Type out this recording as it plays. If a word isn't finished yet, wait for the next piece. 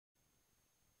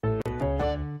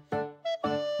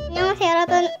안녕하세요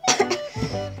여러분.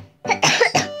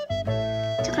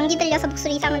 저 감기 들려서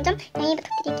목소리 이상한 점 양해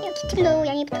부탁드릴게요. 기침도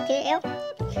양해 부탁드려요.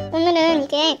 오늘은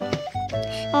이게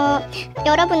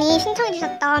여러분이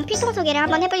신청해주셨던 필통소개를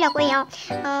한번 해보려고 해요.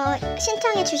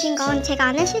 신청해주신 건 제가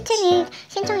아는 실친이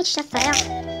신청해주셨어요.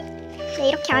 네,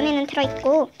 이렇게 안에는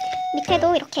들어있고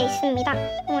밑에도 이렇게 있습니다.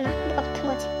 어머나, 뭐가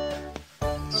붙은거지.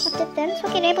 어쨌든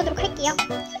소개를 해보도록 할게요.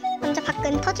 먼저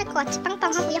밖은 터질 것 같이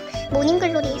빵빵하고요.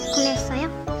 모닝글로리에서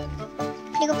구매했어요.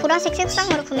 그리고 보라색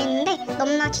색상으로 구매했는데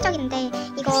너무나 추적인데,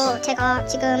 이거 제가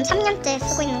지금 3년째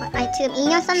쓰고 있는 거, 아니 지금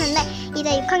 2년 썼는데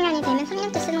이제 6학년이 되면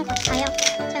 3년째 쓰는 것 같아요.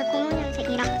 제가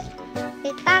 05년생이라.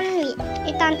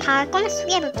 일단 다 꺼내서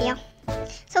소개해볼게요.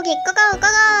 소개 고고!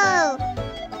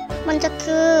 먼저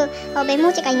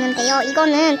메모지가 있는데요.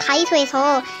 이건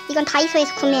다이소에서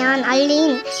구매한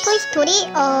알린 토이스토리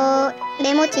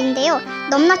메모지인데요.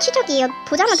 너무나 추적이에요.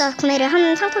 보자마자 구매를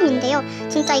한 상품인데요.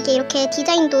 진짜 이게 이렇게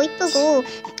디자인도 이쁘고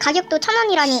가격도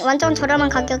 1,000원이라니 완전 저렴한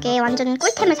가격에 완전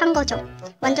꿀템을 산 거죠.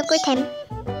 완전 꿀템.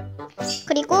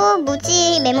 그리고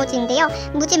무지 메모지인데요.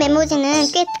 무지 메모지는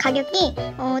꽤 가격이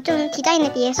좀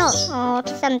디자인에 비해서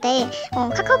비싼데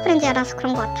카카오 프렌즈라서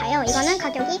그런 것 같아요. 이거는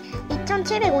가격이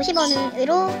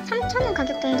 2,750원으로 3,000원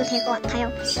가격 정도 될 것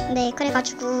같아요. 네,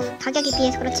 그래가지고 가격에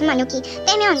비해서 그렇지만 여기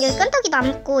떼면 여기 끈적이도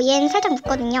안 묻고 얘는 살짝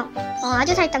묻거든요.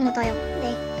 아주 살짝 묻어요.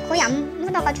 네, 거의 안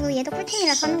묻어가지고 얘도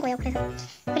꿀템이라서 하는 거예요.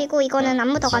 그리고 이거는 안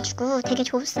묻어가지고 되게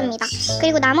좋습니다.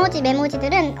 그리고 나머지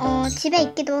메모지들은 집에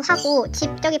있기도 하고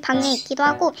저기 방에 있기도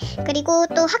하고 그리고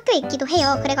또 학교에 있기도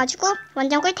해요. 그래가지고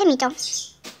완전 꿀템이죠.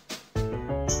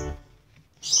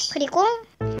 그리고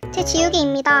제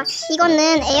지우개입니다.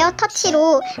 이거는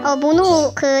에어터치로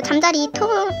모노 잠자리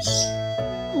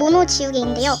모노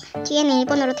지우개인데요. 뒤에는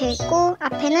일본어로 되어 있고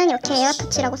앞에는 이렇게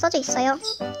에어터치라고 써져 있어요.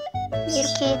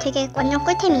 이렇게 되게 완전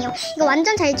꿀템이에요. 이거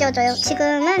완전 잘 지워져요.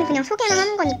 지금은 그냥 소개만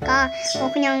하는 거니까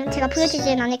그냥 제가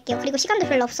보여주지는 않을게요. 그리고 시간도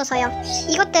별로 없어서요.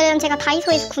 이것들은 제가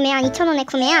다이소에서 구매한 2,000원에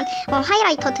구매한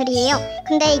하이라이터들이에요.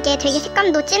 근데 이게 되게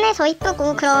색감도 진해서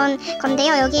이쁘고 그런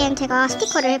건데요. 여기엔 제가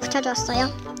스티커를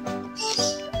붙여주었어요.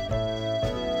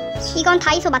 이건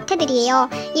다이소 마테들이에요.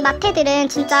 이 마테들은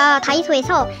진짜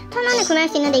다이소에서 1,000원에 구매할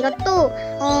수 있는데 이것도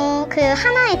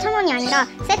하나에 1,000원이 아니라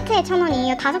세트에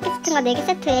 1,000원이에요. 5개 세트인가 4개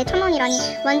세트에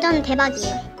 1,000원이라니 완전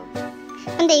대박이에요.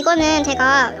 근데 이거는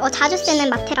제가 자주 쓰는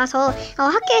마테라서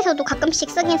학교에서도 가끔씩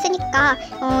쓰긴 쓰니까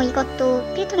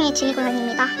이것도 필통에 지니고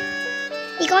다닙니다.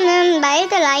 이거는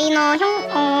마일드 라이너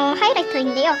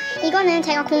하이라이터인데요. 이거는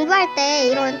제가 공부할 때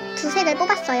이런 두 색을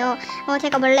뽑았어요.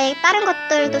 제가 원래 다른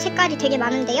것들도 색깔이 되게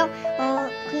많은데요.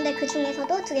 근데 그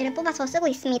중에서도 두 개를 뽑아서 쓰고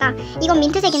있습니다. 이건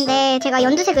민트색인데 제가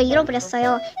연두색을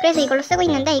잃어버렸어요. 그래서 이걸로 쓰고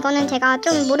있는데 이거는 제가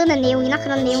좀 모르는 내용이나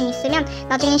그런 내용이 있으면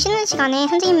나중에 쉬는 시간에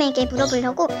선생님에게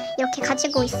물어보려고 이렇게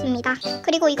가지고 있습니다.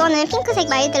 그리고 이거는 핑크색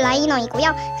마일드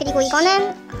라이너이고요. 그리고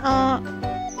이거는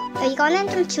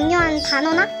좀 중요한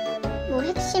단어나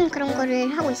핵심 그런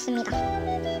거를 하고 있습니다.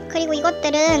 그리고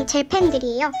이것들은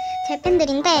젤펜들이에요.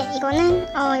 젤펜들인데 이거는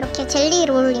이렇게 젤리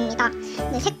롤입니다.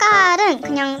 네, 색깔은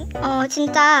그냥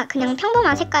진짜 그냥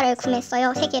평범한 색깔을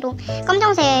구매했어요. 3개로.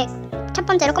 검정색, 첫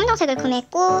번째로 검정색을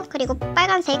구매했고 그리고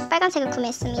빨간색을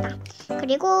구매했습니다.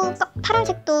 그리고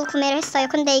파란색도 구매를 했어요.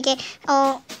 근데 이게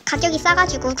가격이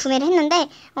싸가지고 구매를 했는데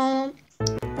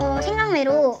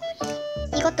생각외로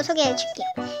이것도 소개해 줄게요.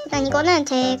 일단 이거는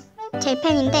제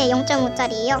젤펜인데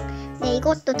 0.5짜리예요. 네,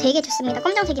 이것도 되게 좋습니다.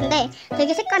 검정색인데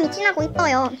되게 색감이 진하고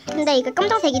이뻐요. 근데 이거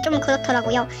검정색이 좀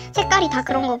그렇더라고요. 색깔이 다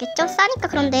그런 거겠죠? 싸니까.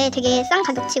 그런데 되게 싼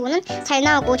가격치고는 잘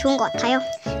나오고 좋은 것 같아요.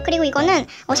 그리고 이거는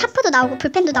샤프도 나오고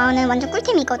볼펜도 나오는 완전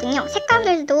꿀템이거든요.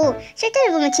 색감들도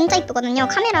실제로 보면 진짜 이쁘거든요.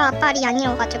 카메라 빨이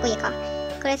아니어가지고 얘가.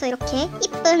 그래서 이렇게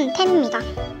이쁜 템입니다.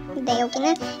 네,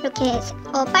 여기는 이렇게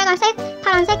빨간색,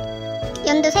 파란색,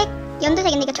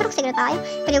 연두색인데 이게 초록색으로 나와요.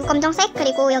 그리고 검정색,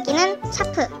 그리고 여기는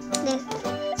샤프. 네,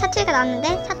 사투리가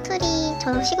나왔는데 사투리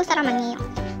저 시골 사람 아니에요.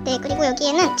 네, 그리고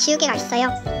여기에는 지우개가 있어요.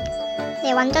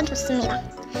 네, 완전 좋습니다.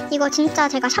 이거 진짜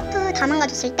제가 샤프 다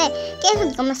망가졌을 때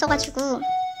계속 이것만 써가지고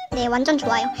네, 완전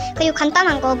좋아요. 그리고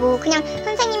간단한 거 그냥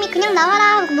선생님이 그냥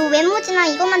나와라 메모지나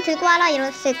이것만 들고 와라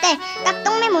이랬을 때 딱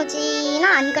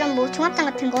똥메모지나 아니 그럼 종합장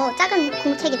같은 거 작은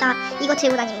공책이다 이거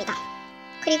들고 다닙니다.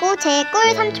 그리고 제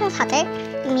꿀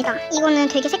삼총사들입니다. 이거는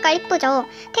되게 색깔 이쁘죠?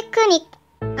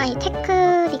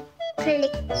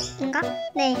 테크닉인가?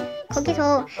 네,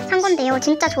 거기서 산 건데요.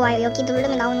 진짜 좋아요. 여기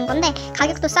누르면 나오는 건데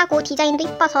가격도 싸고 디자인도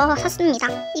이뻐서 샀습니다.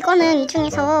 이거는 이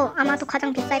중에서 아마도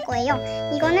가장 비쌀 거예요.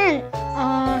 이거는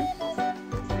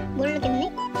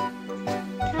모르겠네?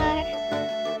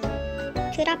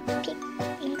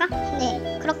 드라픽인가? 필통소개인가?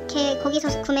 네, 그렇게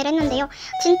거기서 구매를 했는데요.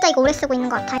 진짜 이거 오래 쓰고 있는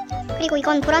것 같아요. 그리고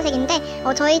이건 보라색인데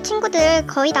저희 친구들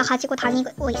거의 다 가지고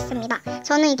다니고 있습니다.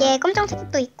 저는 이게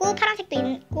검정색도 있고 파란색도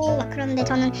있고 막 그런데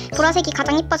저는 보라색이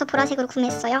가장 이뻐서 보라색으로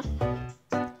구매했어요.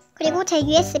 그리고 제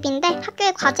USB인데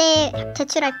학교에 과제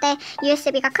제출할 때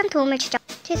USB가 큰 도움을 주죠.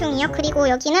 죄송해요. 그리고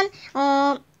여기는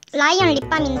라이언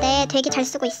립밤인데 되게 잘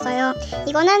쓰고 있어요.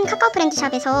 이거는 카카오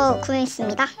프렌즈샵에서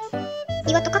구매했습니다.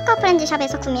 이것도 카카오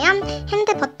프렌즈샵에서 구매한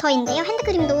핸드 버터인데요.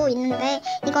 핸드크림도 있는데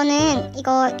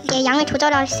이게 양을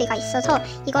조절할 수가 있어서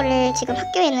이거를 지금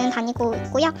학교에는 다니고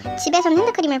있고요. 집에서는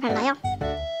핸드크림을 발라요.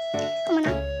 어머나.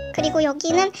 그리고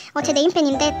여기는 제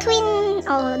네임펜인데 트윈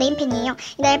네임펜이에요.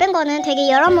 이 얇은 거는 되게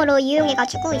여러모로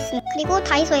유용해가지고 있습니다. 그리고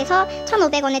다이소에서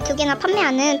 1,500원에 2개나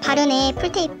판매하는 바른의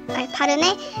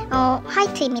바른의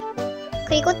화이트입니다.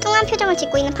 그리고 뚱한 표정을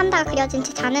짓고 있는 판다가 그려진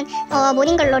제 자는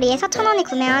모닝글로리에서 1,000원에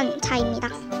구매한 자입니다.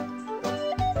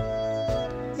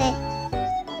 네,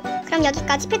 그럼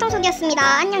여기까지 필통소개였습니다.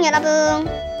 안녕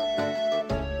여러분.